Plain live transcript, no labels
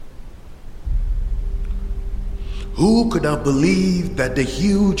Who could have believed that the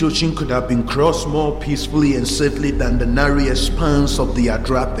huge ocean could have been crossed more peacefully and safely than the narrow expanse of the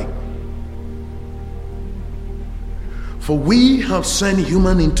Adriatic? For we have sent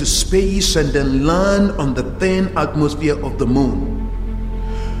human into space and then land on the thin atmosphere of the moon.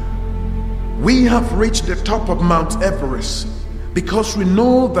 We have reached the top of Mount Everest because we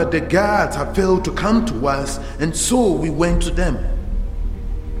know that the gods have failed to come to us, and so we went to them.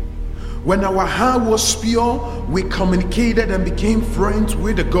 When our heart was pure, we communicated and became friends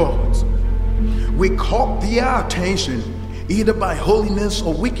with the gods. We caught their attention either by holiness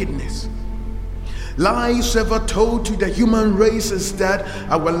or wickedness. Lies ever told to the human race is that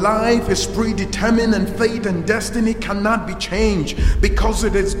our life is predetermined and fate and destiny cannot be changed because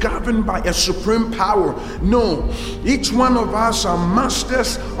it is governed by a supreme power. No, each one of us are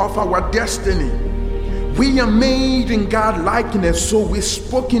masters of our destiny. We are made in God likeness, so we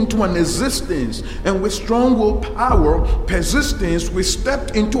spoke into an existence, and with strong willpower, persistence, we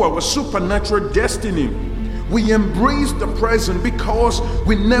stepped into our supernatural destiny. We embrace the present because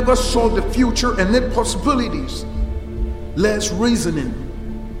we never saw the future and its possibilities. Let's reason.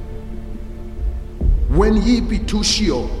 When ye be too sure,